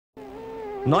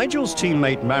Nigel's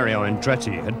teammate Mario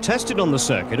Andretti had tested on the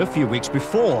circuit a few weeks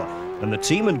before, and the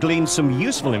team had gleaned some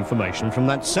useful information from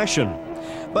that session.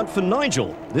 But for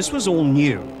Nigel, this was all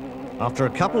new. After a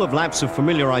couple of laps of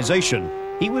familiarization,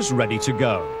 he was ready to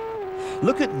go.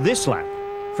 Look at this lap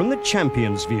from the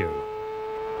champion's view.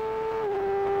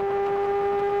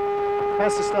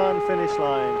 Past the start and finish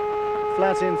line.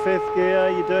 Flat in fifth gear,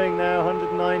 you're doing now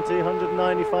 190,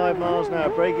 195 miles an hour.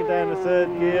 Breaking down to third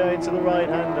gear into the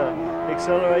right-hander.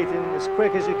 Accelerating as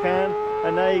quick as you can.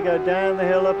 And now you go down the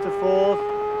hill up to fourth.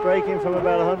 Braking from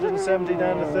about 170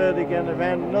 down to third again.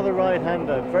 Around another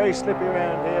right-hander. Very slippy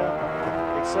around here.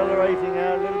 Accelerating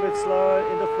out a little bit slower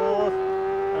into fourth.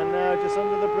 And now just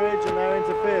under the bridge and now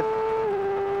into fifth.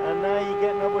 And now you're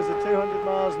getting upwards of 200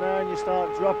 miles an hour and you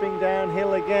start dropping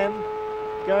downhill again.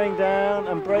 Going down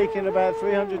and braking about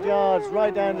 300 yards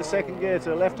right down to second gear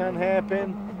to a left-hand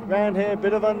hairpin. Round here,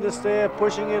 bit of understeer,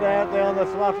 pushing it out there on the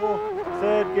throttle.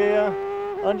 Third gear,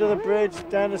 under the bridge,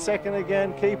 down to second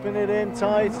again, keeping it in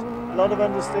tight. A lot of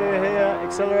understeer here,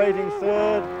 accelerating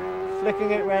third, flicking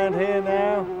it round here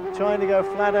now, trying to go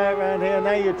flat out round here.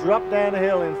 Now you drop down the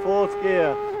hill in fourth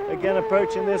gear. Again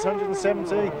approaching this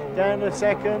 170, down to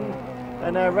second.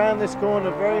 And now around this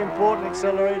corner, very important,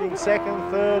 accelerating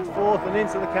second, third, fourth, and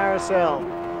into the carousel.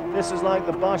 This is like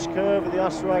the Bosch curve of the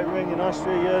Österreich ring in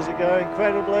Austria years ago,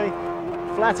 incredibly.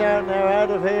 Flat out now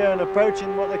out of here and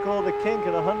approaching what they call the kink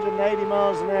at 180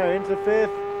 miles an hour into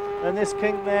fifth. And this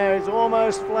kink now is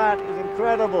almost flat, it's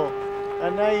incredible.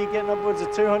 And now you're getting upwards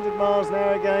of 200 miles an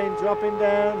hour again, dropping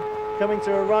down, coming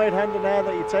to a right-hander now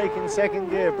that you're taking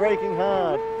second gear, braking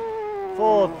hard.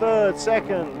 Fourth, third,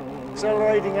 second.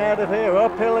 Accelerating out of here,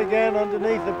 uphill again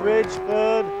underneath the bridge,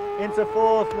 third, into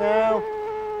fourth now,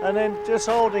 and then just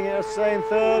holding it, staying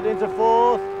third, into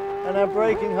fourth, and now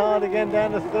braking hard again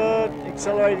down to third,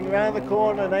 accelerating around the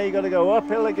corner. Now you've got to go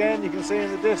uphill again, you can see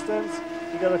in the distance,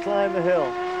 you've got to climb the hill.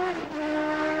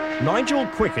 Nigel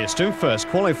quickest in first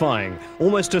qualifying,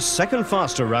 almost a second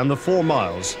faster around the 4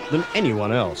 miles than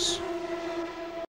anyone else.